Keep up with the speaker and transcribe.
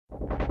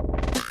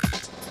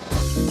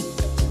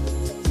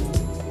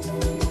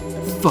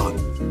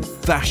fun,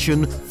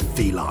 fashion,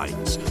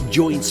 felines.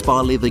 Join spa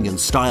living and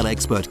style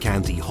expert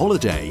Candy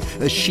Holladay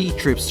as she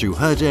trips through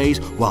her days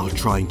while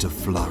trying to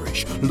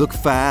flourish, look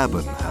fab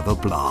and have a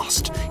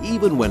blast,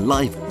 even when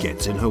life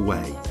gets in her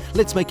way.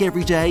 Let's make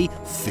every day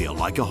feel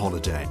like a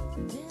holiday.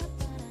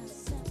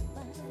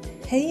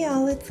 Hey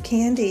y'all, it's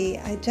Candy.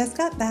 I just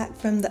got back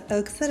from the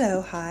Oaks at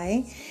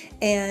Ojai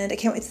and I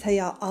can't wait to tell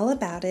y'all all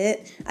about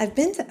it. I've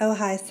been to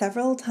Ojai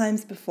several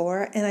times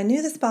before and I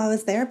knew the spa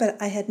was there,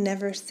 but I had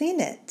never seen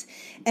it.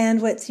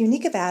 And what's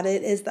unique about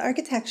it is the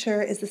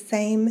architecture is the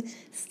same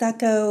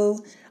stucco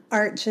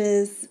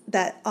arches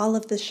that all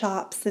of the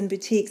shops and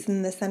boutiques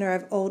in the center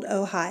of Old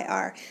Ojai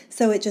are.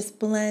 So it just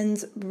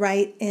blends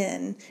right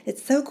in.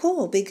 It's so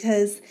cool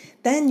because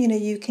then,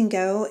 you can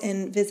go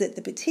and visit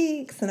the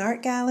boutiques and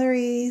art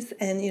galleries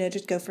and,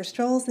 just go for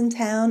strolls in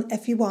town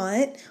if you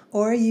want,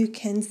 or you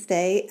can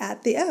stay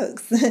at the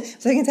Oaks.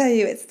 So I can tell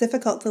you it's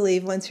difficult to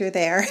leave once you're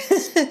there.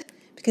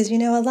 Because,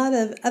 a lot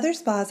of other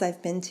spas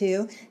I've been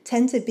to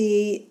tend to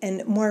be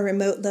in more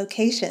remote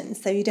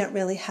locations, so you don't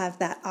really have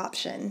that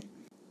option.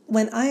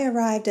 When I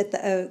arrived at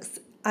the Oaks,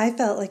 I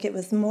felt like it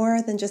was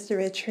more than just a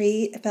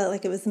retreat. I felt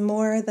like it was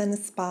more than a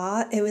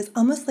spa. It was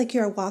almost like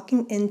you're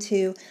walking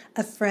into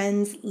a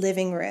friend's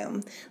living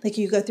room. Like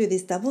you go through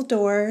these double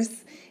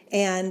doors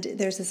and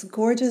there's this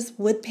gorgeous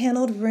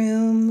wood-paneled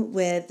room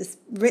with this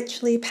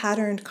richly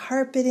patterned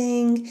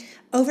carpeting,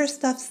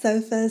 overstuffed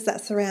sofas that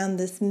surround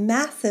this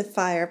massive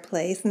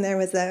fireplace, and there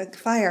was a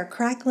fire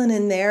crackling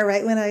in there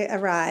right when I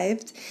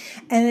arrived,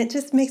 and it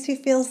just makes you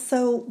feel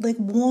so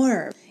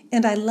warm.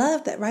 And I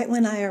love that right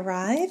when I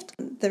arrived,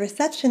 the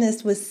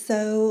receptionist was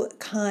so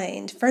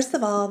kind. First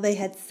of all, they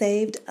had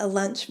saved a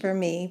lunch for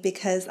me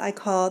because I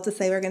called to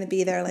say we were going to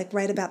be there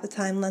right about the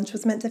time lunch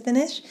was meant to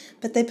finish,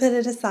 but they put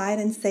it aside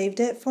and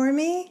saved it for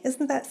me.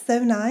 Isn't that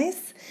so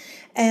nice?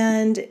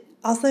 And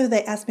also,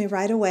 they asked me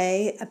right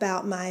away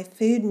about my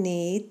food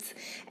needs.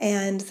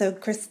 And so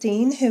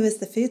Christine, who is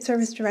the food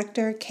service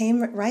director,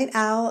 came right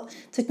out,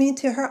 took me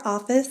to her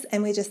office,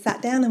 and we just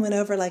sat down and went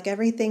over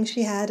everything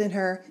she had in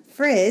her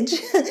fridge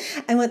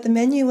and what the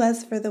menu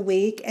was for the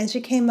week. And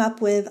she came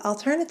up with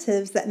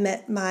alternatives that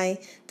met my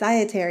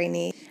dietary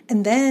needs.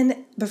 And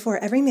then before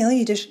every meal,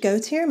 you just go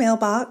to your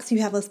mailbox. You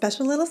have a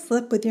special little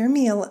slip with your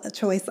meal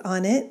choice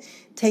on it.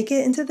 Take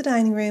it into the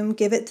dining room,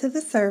 give it to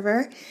the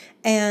server,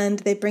 and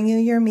they bring you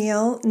your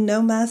meal.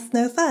 No muss,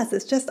 no fuss.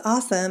 It's just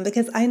awesome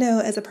because I know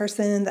as a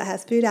person that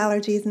has food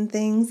allergies and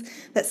things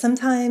that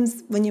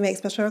sometimes when you make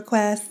special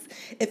requests,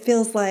 it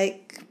feels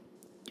like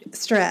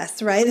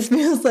stress, right? It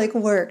feels like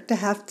work to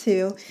have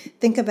to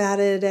think about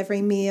it at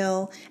every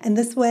meal. And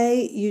this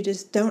way, you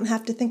just don't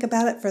have to think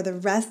about it for the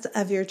rest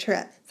of your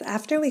trip. So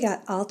after we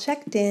got all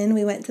checked in,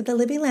 we went to the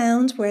Libby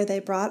Lounge where they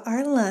brought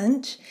our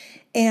lunch.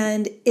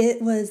 And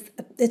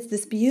it's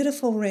this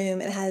beautiful room.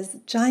 It has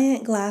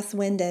giant glass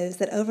windows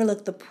that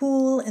overlook the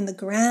pool and the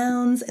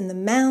grounds and the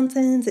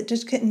mountains. It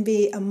just couldn't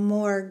be a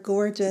more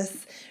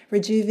gorgeous,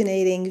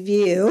 rejuvenating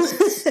view.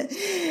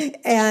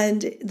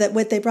 And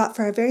what they brought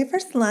for our very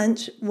first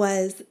lunch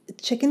was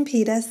chicken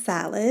pita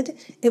salad.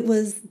 It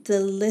was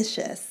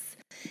delicious.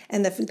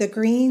 And the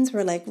greens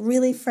were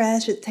really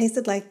fresh. It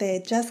tasted like they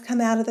had just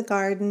come out of the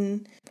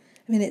garden.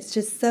 I mean, it's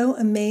just so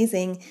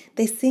amazing.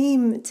 They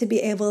seem to be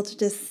able to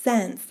just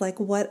sense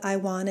what I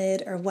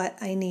wanted or what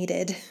I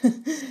needed.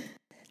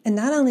 And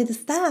not only the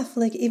staff,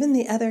 even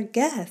the other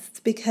guests,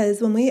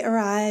 because when we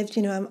arrived,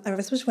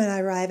 especially when I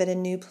arrive at a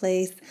new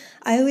place,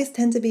 I always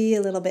tend to be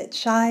a little bit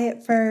shy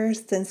at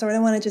first and sort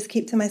of want to just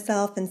keep to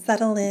myself and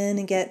settle in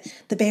and get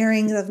the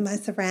bearings of my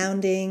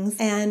surroundings.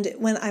 And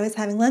when I was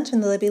having lunch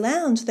in the Libby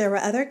Lounge, there were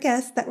other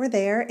guests that were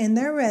there in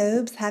their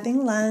robes,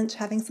 having lunch,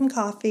 having some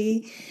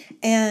coffee,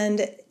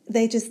 and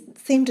they just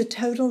seemed to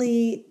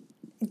totally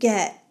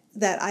get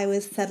that I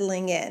was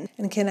settling in.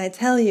 And can I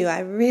tell you, I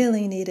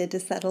really needed to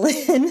settle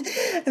in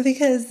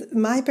because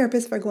my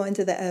purpose for going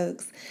to the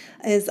Oaks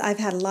is I've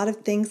had a lot of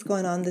things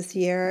going on this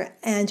year,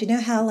 and you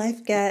know how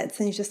life gets,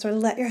 and you just sort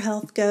of let your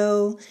health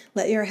go,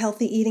 let your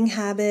healthy eating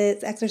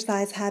habits,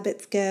 exercise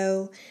habits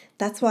go.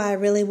 That's why I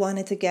really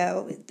wanted to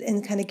go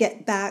and kind of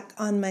get back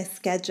on my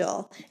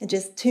schedule and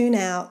just tune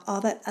out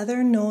all that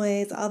other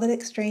noise, all those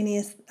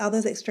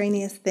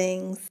extraneous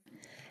things.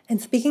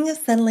 And speaking of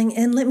settling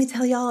in, let me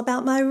tell y'all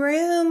about my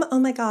room. Oh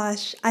my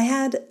gosh, I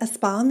had a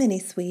spa mini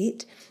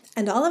suite,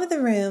 and all of the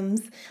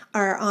rooms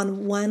are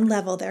on one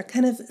level. They're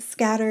kind of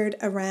scattered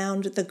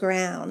around the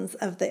grounds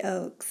of the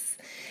Oaks.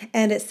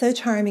 And it's so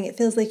charming. It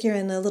feels like you're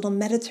in a little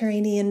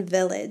Mediterranean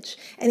village.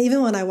 And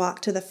even when I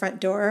walked to the front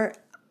door,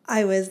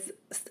 I was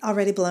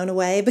already blown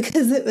away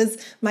because it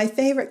was my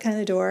favorite kind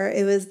of door.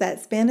 It was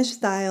that Spanish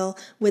style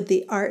with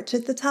the arch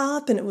at the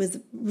top, and it was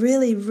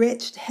really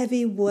rich,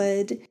 heavy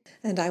wood.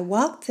 And I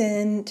walked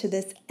into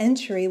this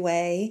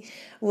entryway,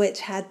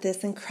 which had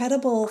this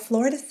incredible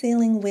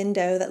floor-to-ceiling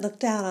window that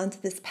looked out onto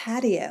this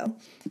patio.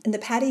 And the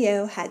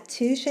patio had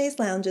two chaise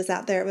lounges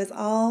out there. It was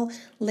all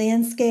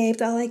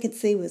landscaped. All I could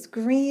see was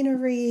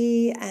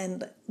greenery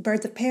and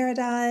birds of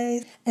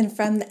paradise. And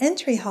from the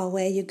entry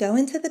hallway, you go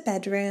into the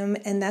bedroom,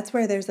 and that's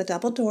where there's a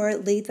double door.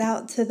 It leads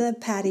out to the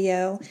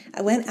patio.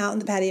 I went out in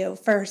the patio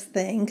first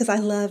thing because I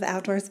love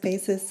outdoor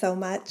spaces so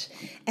much.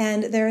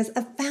 And there's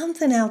a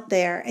fountain out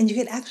there, and you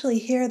could actually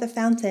hear the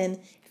fountain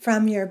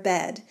from your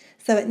bed.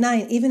 So at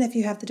night, even if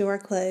you have the door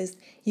closed,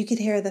 you could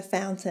hear the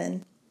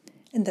fountain.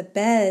 And the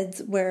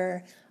beds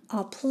were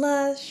all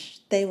plush.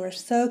 They were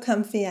so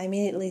comfy. I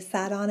immediately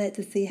sat on it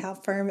to see how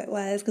firm it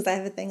was because I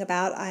have a thing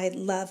about I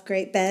love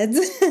great beds.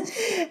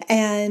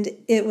 And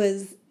it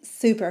was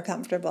super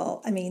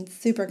comfortable. I mean,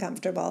 super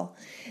comfortable.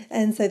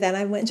 And so then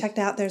I went and checked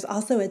out. There's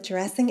also a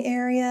dressing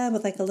area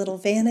with like a little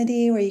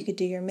vanity where you could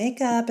do your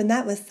makeup. And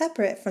that was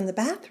separate from the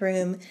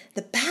bathroom.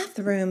 The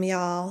bathroom,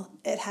 y'all,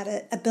 it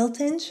had a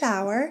built-in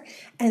shower,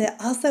 and it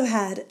also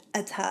had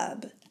a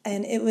tub.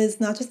 And it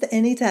was not just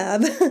any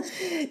tub,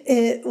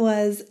 it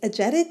was a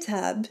jetted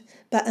tub,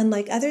 but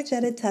unlike other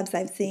jetted tubs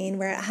I've seen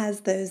where it has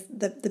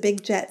the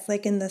big jets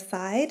like in the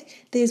side,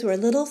 these were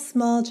little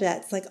small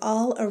jets like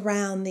all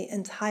around the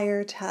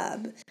entire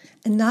tub.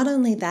 And not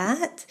only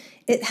that,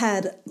 it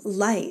had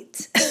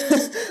light.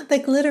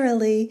 Like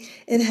literally,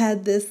 it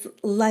had this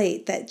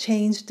light that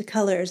changed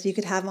colors you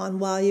could have on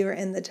while you were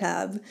in the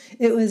tub.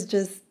 It was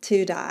just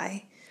to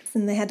die.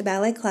 And they had the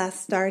ballet class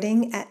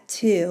starting at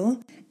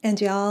 2.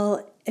 And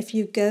y'all, if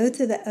you go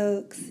to the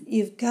Oaks,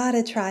 you've got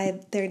to try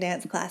their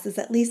dance classes,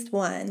 at least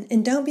one.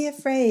 And don't be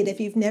afraid if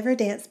you've never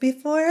danced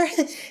before.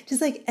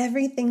 Just like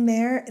everything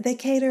there, they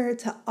cater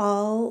to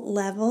all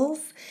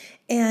levels.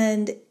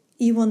 And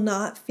you will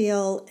not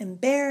feel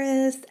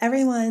embarrassed.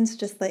 Everyone's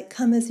just like,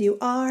 come as you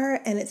are.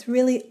 And it's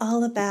really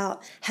all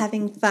about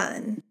having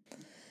fun.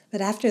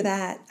 But after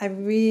that, I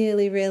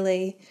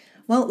really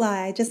won't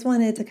lie, I just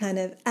wanted to kind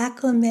of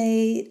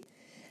acclimate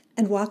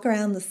and walk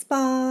around the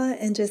spa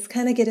and just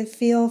kind of get a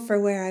feel for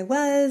where I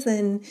was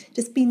and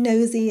just be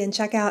nosy and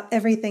check out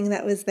everything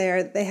that was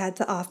there that they had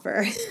to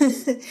offer.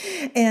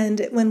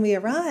 And when we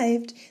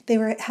arrived, they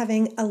were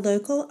having a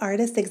local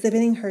artist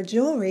exhibiting her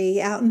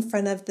jewelry out in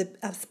front of the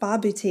spa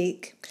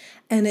boutique.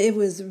 And it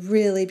was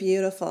really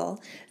beautiful.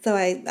 So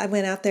I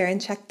went out there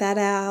and checked that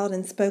out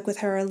and spoke with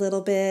her a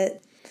little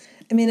bit.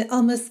 I mean, it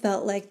almost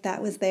felt like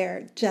that was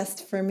there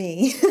just for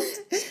me.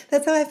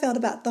 That's how I felt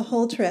about the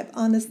whole trip,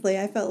 honestly.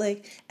 I felt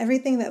like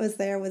everything that was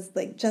there was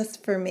like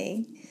just for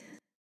me.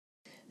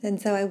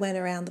 And so I went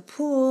around the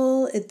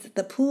pool.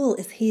 The pool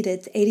is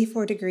heated to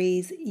 84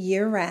 degrees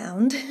year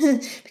round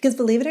because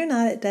believe it or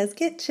not, it does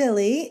get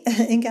chilly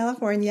in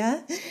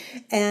California.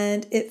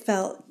 And it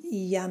felt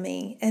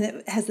yummy. And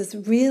it has this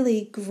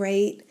really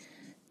great,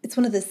 it's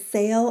one of the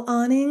sail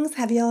awnings.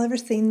 Have y'all ever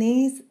seen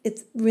these?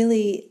 It's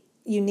really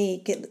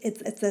unique.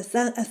 It's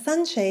a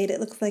sunshade. It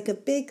looks like a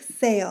big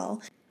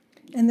sail.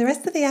 And the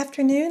rest of the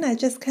afternoon, I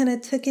just kind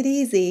of took it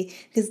easy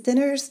because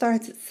dinner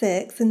starts at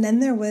 6. And then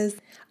there was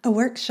a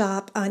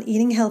workshop on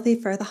eating healthy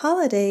for the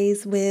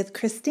holidays with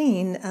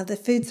Christine, the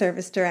food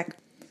service director.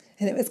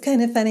 And it was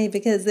kind of funny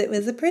because it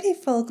was a pretty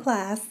full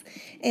class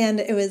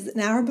and it was an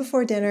hour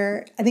before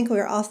dinner. I think we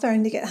were all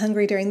starting to get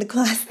hungry during the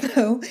class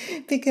though,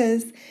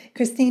 because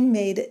Christine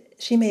made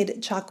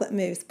chocolate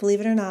mousse.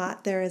 Believe it or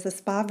not, there is a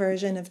spa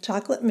version of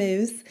chocolate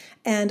mousse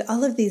and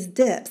all of these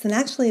dips. And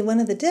actually one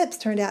of the dips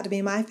turned out to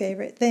be my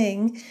favorite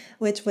thing,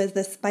 which was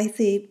the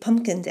spicy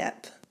pumpkin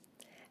dip.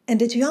 And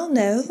did you all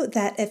know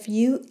that if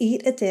you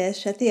eat a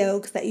dish at the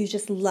Oaks that you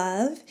just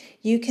love,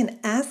 you can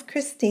ask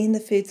Christine, the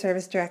food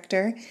service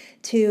director,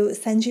 to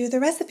send you the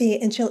recipe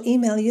and she'll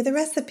email you the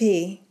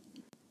recipe.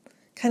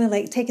 Kind of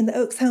like taking the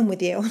Oaks home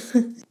with you.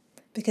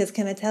 Because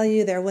can I tell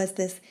you, there was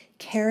this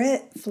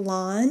carrot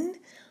flan.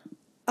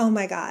 Oh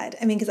my God.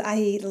 I mean, because I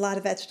eat a lot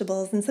of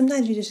vegetables and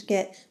sometimes you just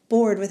get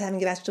bored with having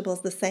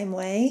vegetables the same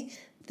way.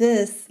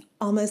 This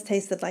almost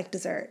tasted like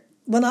dessert.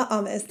 Well, not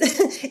almost.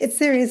 It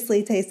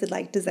seriously tasted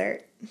like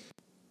dessert.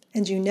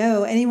 And you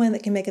know, anyone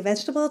that can make a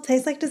vegetable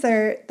taste like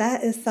dessert,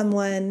 that is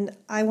someone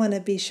I want to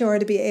be sure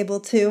to be able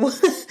to,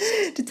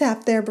 to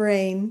tap their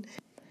brain.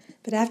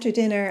 But after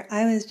dinner,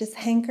 I was just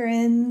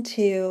hankering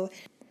to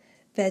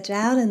veg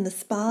out in the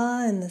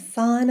spa and the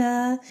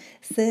sauna,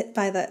 sit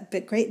by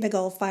the great big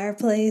old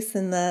fireplace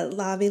in the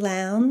lobby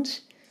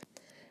lounge.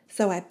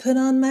 So I put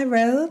on my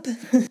robe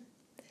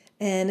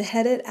and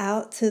headed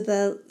out to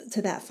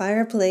that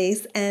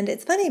fireplace. And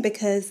it's funny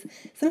because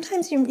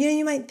sometimes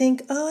you might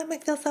think, oh, I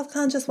might feel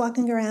self-conscious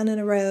walking around in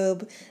a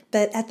robe.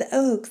 But at the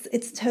Oaks,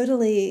 it's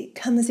totally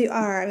come as you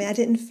are. I mean, I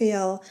didn't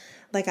feel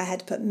like I had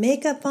to put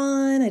makeup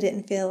on. I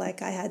didn't feel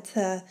like I had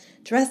to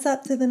dress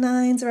up to the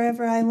nines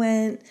wherever I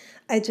went.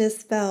 I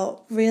just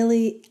felt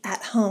really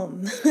at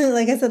home.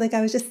 Like I said, like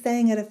I was just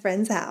staying at a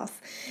friend's house.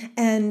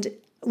 And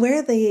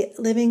where the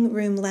living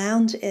room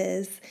lounge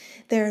is,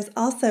 there's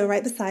also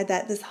right beside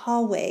that this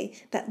hallway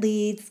that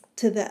leads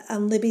to the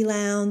Libby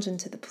Lounge and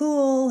to the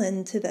pool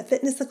and to the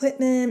fitness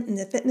equipment and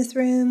the fitness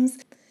rooms.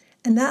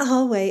 And that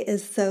hallway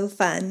is so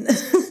fun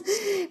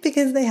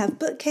because they have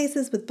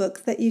bookcases with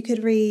books that you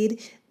could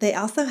read. They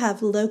also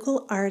have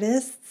local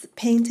artists,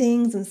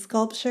 paintings and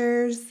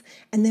sculptures,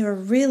 and they were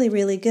really,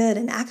 really good.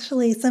 And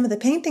actually, some of the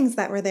paintings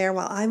that were there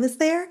while I was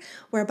there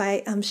were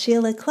by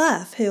Sheila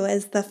Cluff, who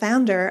is the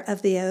founder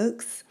of the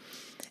Oaks.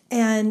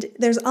 And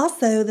there's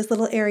also this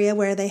little area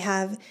where they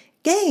have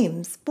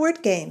games,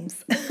 board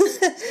games.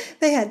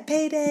 They had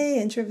Payday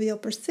and Trivial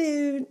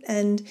Pursuit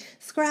and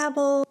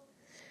Scrabble.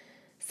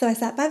 So I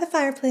sat by the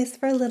fireplace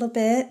for a little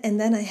bit, and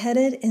then I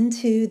headed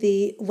into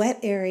the wet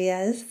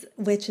areas,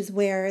 which is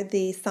where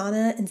the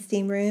sauna and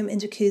steam room and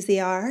jacuzzi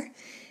are.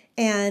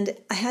 And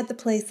I had the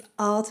place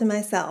all to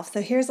myself. So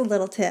here's a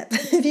little tip.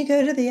 If you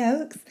go to the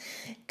Oaks,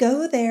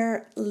 go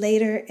there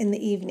later in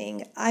the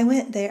evening. I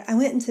went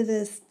into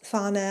this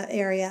sauna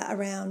area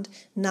around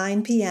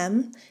 9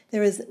 p.m.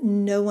 There was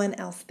no one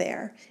else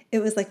there. It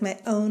was like my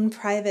own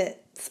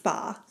private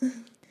spa.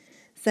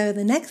 So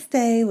the next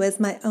day was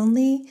my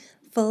only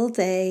full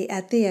day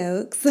at the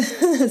Oaks.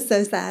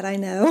 So sad, I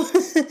know.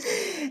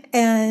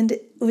 And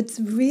what's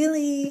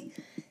really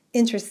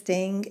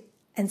interesting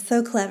and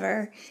so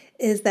clever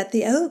is that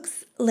the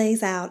Oaks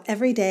lays out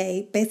every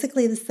day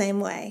basically the same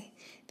way.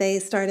 They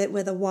start it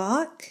with a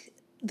walk,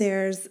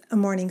 there's a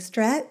morning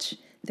stretch,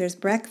 there's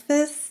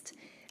breakfast,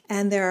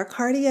 and there are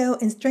cardio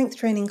and strength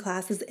training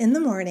classes in the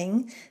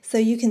morning. So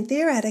you can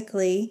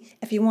theoretically,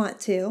 if you want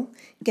to,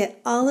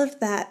 get all of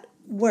that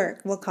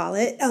work, we'll call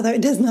it, although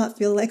it does not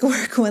feel like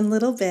work one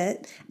little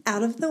bit,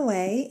 out of the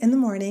way in the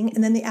morning,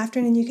 and then the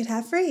afternoon you could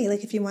have free,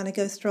 like if you want to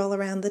go stroll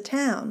around the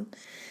town.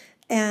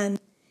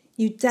 And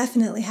you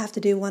definitely have to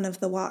do one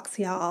of the walks,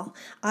 y'all.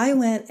 I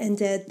went and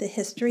did the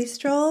history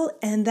stroll,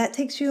 and that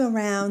takes you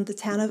around the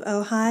town of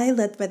Ojai,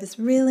 led by this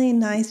really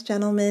nice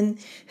gentleman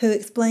who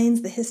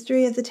explains the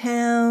history of the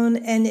town,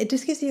 and it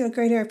just gives you a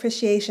greater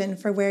appreciation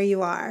for where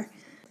you are.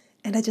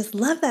 And I just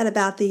love that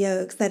about the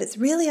Oaks, that it's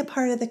really a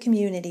part of the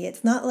community.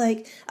 It's not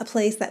like a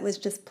place that was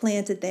just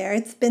planted there.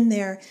 It's been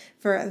there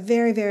for a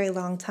very, very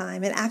long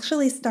time. It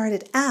actually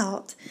started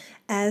out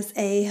as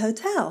a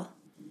hotel.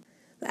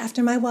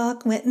 After my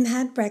walk, went and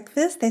had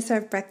breakfast. They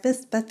served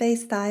breakfast buffet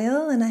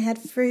style, and I had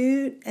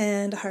fruit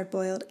and a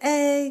hard-boiled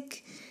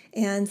egg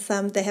and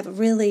they have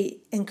really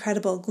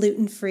incredible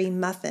gluten-free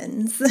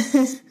muffins,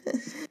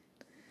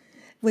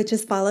 which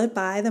is followed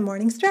by the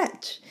morning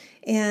stretch.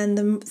 And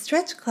the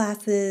stretch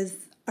classes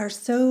are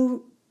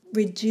so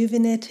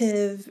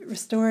rejuvenative,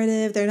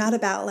 restorative. They're not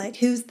about like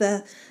who's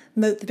the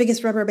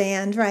biggest rubber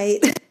band, right?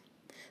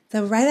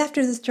 So right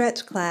after the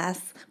stretch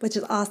class, which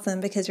is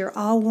awesome because you're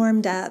all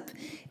warmed up,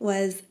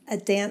 was a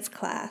dance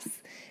class,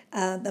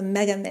 the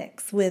Mega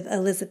Mix with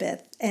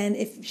Elizabeth. And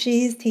if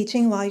she's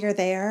teaching while you're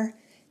there,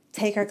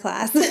 take her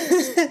class.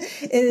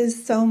 It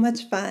is so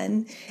much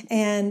fun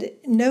and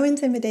no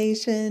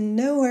intimidation,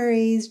 no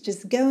worries.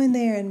 Just go in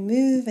there and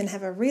move and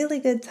have a really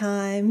good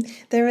time.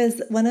 There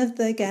was one of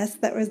the guests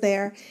that was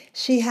there.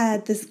 She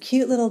had this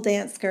cute little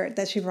dance skirt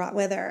that she brought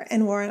with her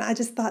and wore, and I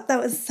just thought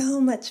that was so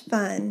much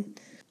fun.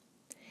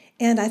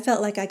 And I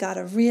felt like I got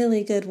a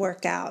really good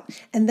workout.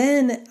 And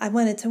then I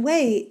wanted to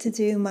wait to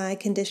do my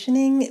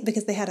conditioning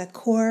because they had a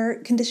core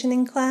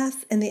conditioning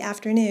class in the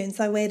afternoon.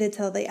 So I waited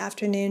till the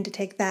afternoon to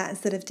take that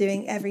instead of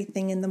doing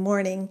everything in the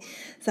morning.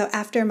 So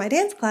after my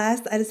dance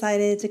class, I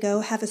decided to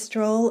go have a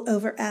stroll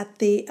over at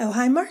the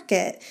Ojai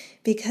Market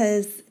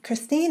because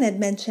Christine had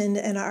mentioned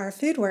in our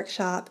food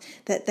workshop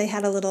that they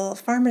had a little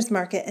farmer's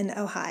market in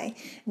Ojai.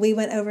 We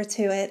went over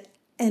to it.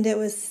 And it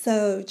was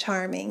so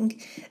charming.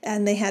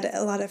 And they had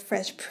a lot of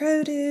fresh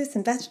produce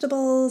and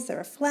vegetables. There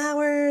were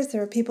flowers.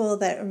 There were people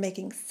that were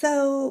making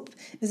soap.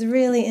 It was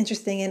really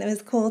interesting. And it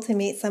was cool to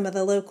meet some of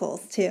the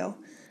locals too.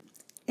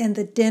 And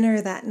the dinner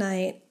that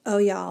night, oh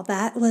y'all,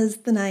 that was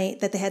the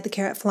night that they had the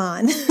carrot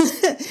flan.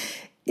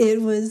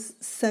 It was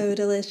so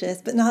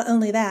delicious. But not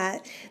only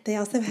that, they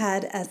also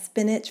had a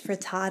spinach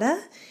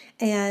frittata.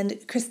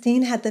 And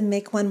Christine had them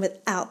make one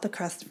without the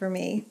crust for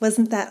me.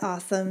 Wasn't that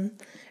awesome?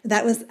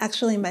 That was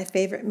actually my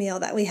favorite meal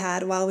that we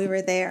had while we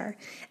were there.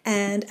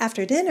 And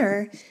after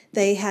dinner,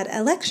 they had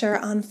a lecture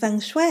on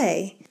feng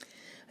shui,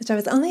 which I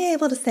was only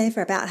able to stay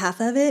for about half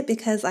of it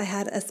because I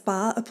had a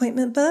spa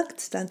appointment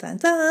booked. Dun, dun,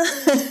 dun.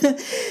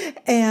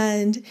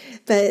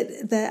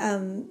 But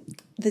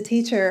the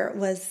teacher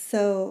was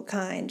so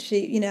kind.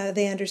 She,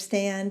 they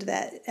understand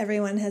that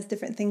everyone has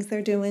different things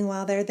they're doing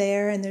while they're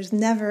there, and there's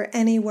never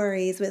any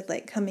worries with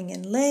like coming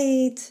in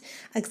late,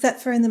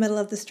 except for in the middle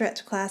of the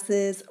stretch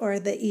classes or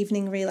the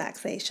evening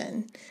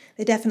relaxation.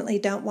 They definitely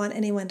don't want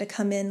anyone to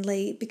come in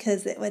late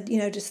because it would,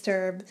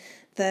 disturb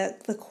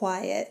the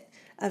quiet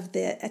of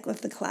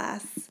the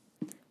class.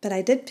 But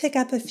I did pick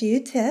up a few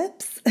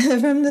tips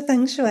from the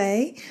feng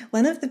shui.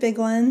 One of the big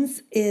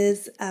ones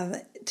is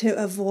to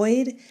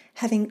avoid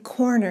having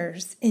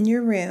corners in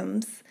your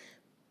rooms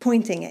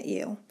pointing at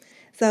you.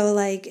 So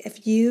like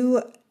if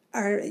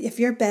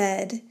your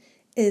bed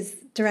is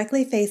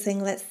directly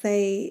facing, let's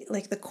say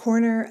like the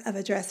corner of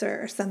a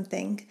dresser or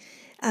something,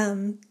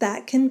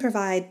 that can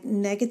provide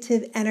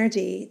negative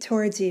energy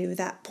towards you,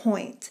 that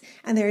point.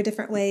 And there are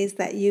different ways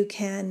that you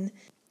can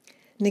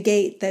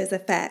negate those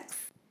effects.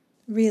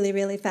 Really,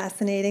 really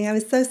fascinating. I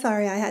was so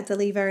sorry I had to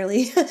leave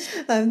early.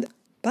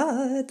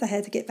 But I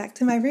had to get back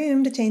to my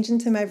room to change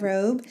into my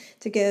robe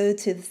to go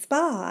to the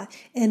spa.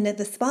 And at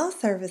the spa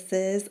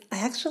services, I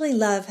actually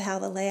love how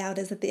the layout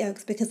is at the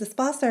Oaks because the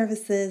spa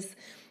services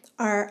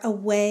are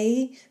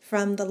away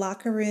from the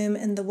locker room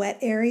and the wet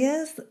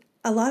areas.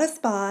 A lot of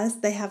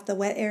spas, they have the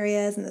wet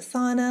areas and the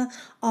sauna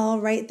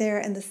all right there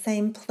in the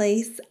same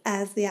place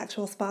as the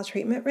actual spa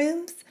treatment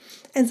rooms.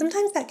 And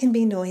sometimes that can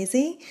be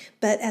noisy,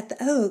 but at the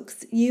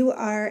Oaks, you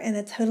are in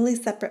a totally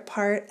separate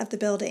part of the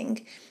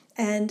building.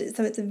 And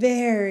so it's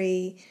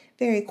very,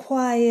 very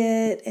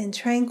quiet and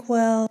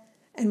tranquil.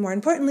 And more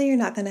importantly, you're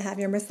not going to have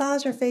your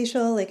massage or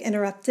facial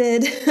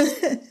interrupted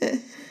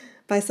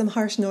by some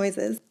harsh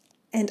noises.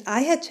 And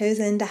I had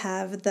chosen to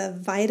have the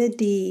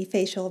VitaD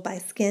facial by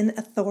Skin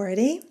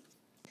Authority.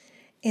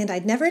 And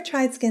I'd never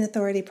tried Skin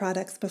Authority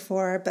products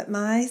before, but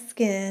my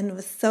skin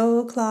was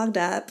so clogged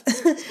up.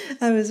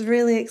 I was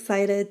really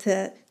excited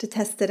to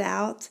test it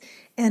out.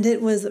 And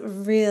it was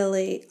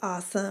really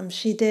awesome.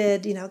 She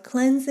did,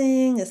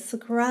 cleansing, a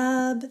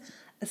scrub,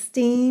 a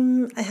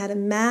steam. I had a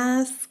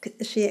mask.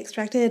 She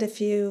extracted a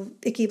few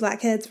icky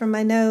blackheads from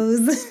my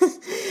nose.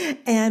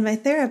 And my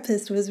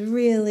therapist was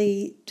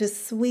really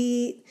just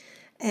sweet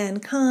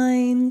and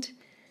kind.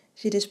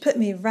 She just put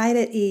me right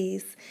at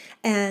ease.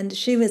 And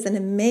she was an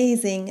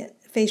amazing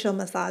facial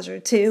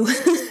massager too.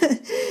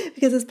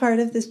 Because as part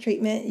of this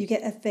treatment, you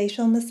get a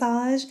facial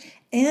massage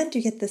and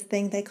you get this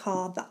thing they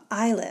call the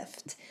eye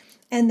lift.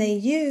 And they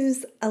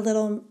use a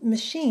little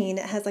machine.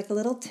 It has like a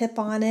little tip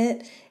on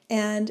it.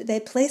 And they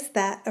place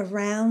that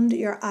around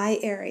your eye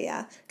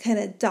area, kind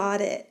of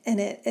dot it. And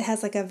it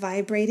has like a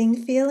vibrating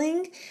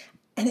feeling.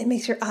 And it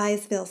makes your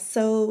eyes feel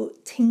so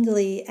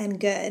tingly and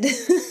good.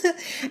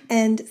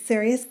 And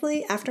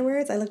seriously,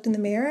 afterwards, I looked in the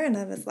mirror and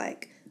I was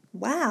like,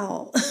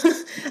 wow.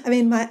 I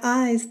mean, my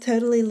eyes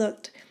totally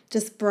looked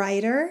just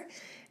brighter.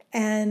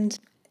 And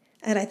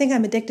I think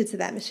I'm addicted to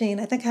that machine.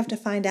 I think I have to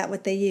find out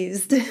what they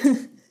used.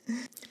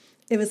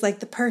 It was like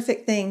the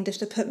perfect thing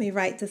just to put me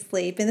right to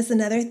sleep. And this is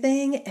another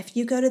thing, if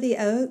you go to the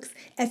Oaks,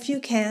 if you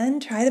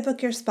can, try to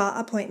book your spa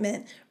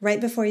appointment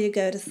right before you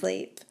go to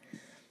sleep.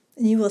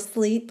 And you will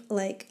sleep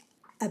like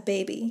a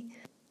baby.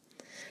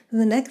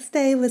 The next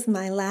day was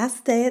my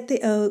last day at the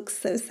Oaks.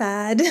 So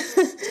sad.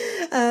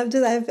 I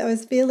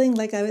was feeling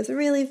like I was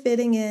really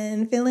fitting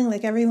in, feeling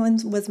like everyone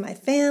was my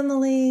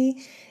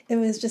family. It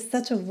was just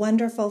such a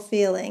wonderful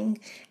feeling.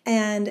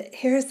 And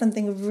here's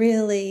something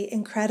really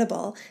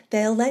incredible.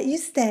 They'll let you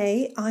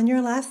stay on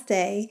your last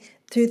day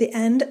through the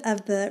end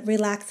of the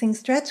relaxing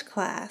stretch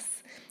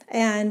class.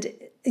 And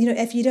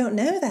if you don't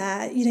know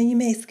that, you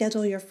may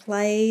schedule your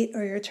flight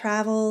or your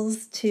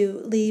travels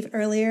to leave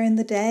earlier in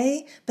the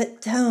day,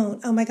 but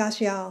don't. Oh my gosh,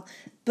 y'all,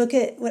 book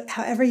it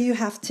however you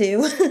have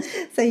to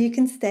so you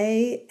can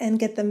stay and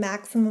get the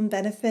maximum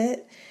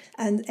benefit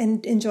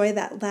and enjoy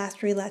that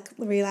last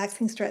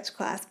relaxing stretch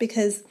class,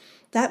 because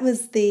that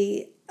was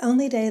the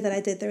only day that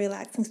I did the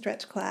relaxing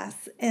stretch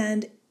class.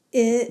 And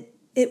it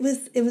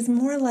was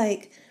more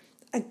like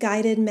a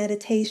guided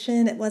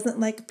meditation. It wasn't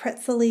like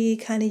pretzel-y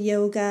kind of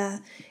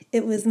yoga.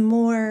 It was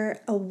more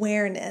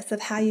awareness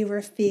of how you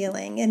were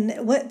feeling.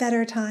 And what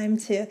better time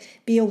to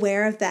be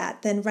aware of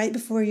that than right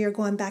before you're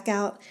going back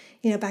out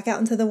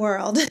into the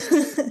world.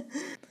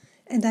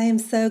 And I am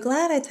so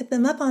glad I took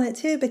them up on it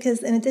too,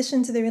 because in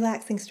addition to the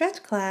relaxing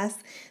stretch class,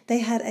 they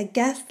had a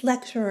guest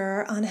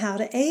lecturer on how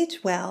to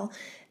age well.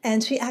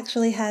 And she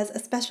actually has a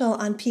special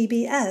on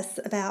PBS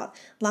about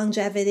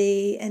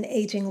longevity and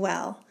aging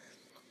well.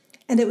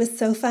 And it was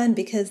so fun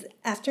because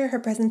after her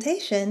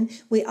presentation,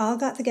 we all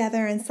got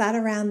together and sat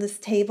around this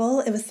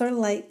table. It was sort of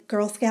like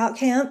Girl Scout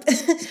camp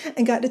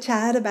and got to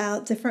chat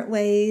about different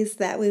ways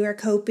that we were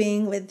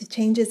coping with the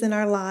changes in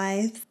our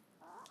lives.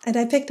 And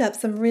I picked up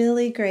some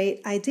really great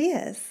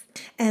ideas.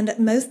 And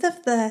most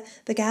of the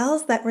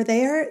gals that were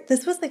there,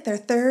 this was like their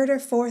third or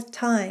fourth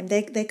time.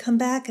 They come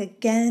back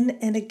again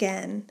and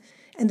again.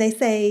 And they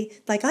say,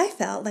 like I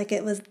felt,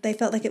 they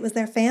felt like it was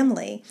their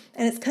family.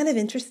 And it's kind of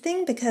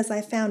interesting because I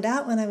found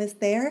out when I was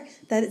there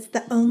that it's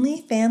the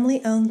only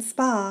family-owned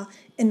spa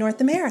in North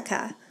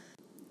America.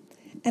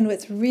 And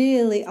what's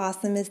really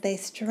awesome is they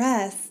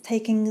stress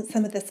taking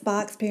some of the spa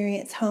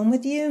experience home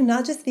with you,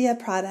 not just via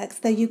products,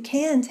 though you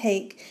can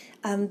take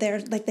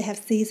they have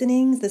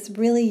seasonings, this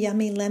really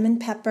yummy lemon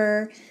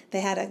pepper.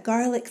 They had a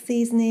garlic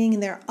seasoning,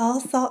 and they're all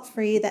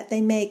salt-free that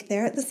they make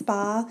there at the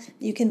spa.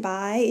 You can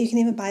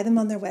even buy them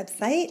on their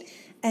website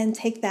and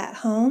take that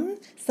home.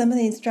 Some of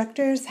the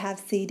instructors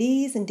have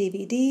CDs and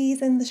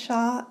DVDs in the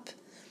shop.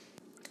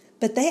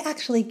 But they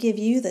actually give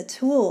you the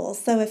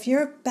tools. So if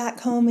you're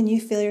back home and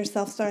you feel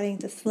yourself starting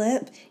to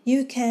slip,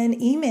 you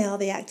can email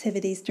the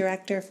activities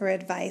director for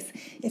advice.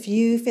 If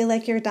you feel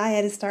like your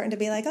diet is starting to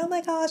be like, oh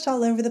my gosh,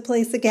 all over the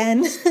place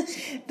again,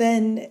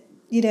 then,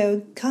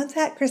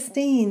 contact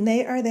Christine.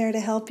 They are there to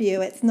help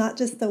you. It's not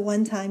just a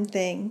one-time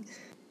thing.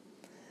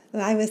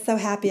 And I was so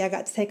happy I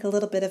got to take a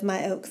little bit of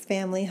my Oaks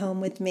family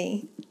home with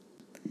me.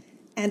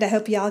 And I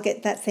hope y'all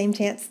get that same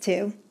chance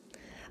too.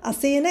 I'll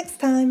see you next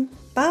time.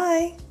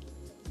 Bye.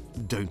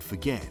 Don't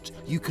forget,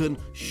 you can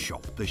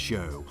shop the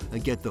show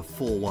and get the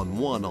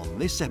 411 on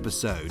this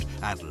episode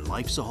at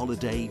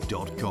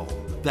lifesaholladay.com.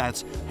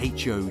 That's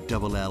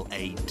HOLLADAY.com.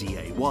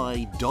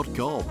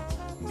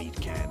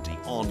 Meet Candy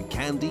on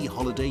Candy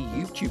Holladay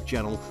YouTube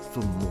channel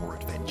for more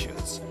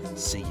adventures.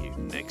 See you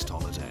next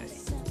holiday.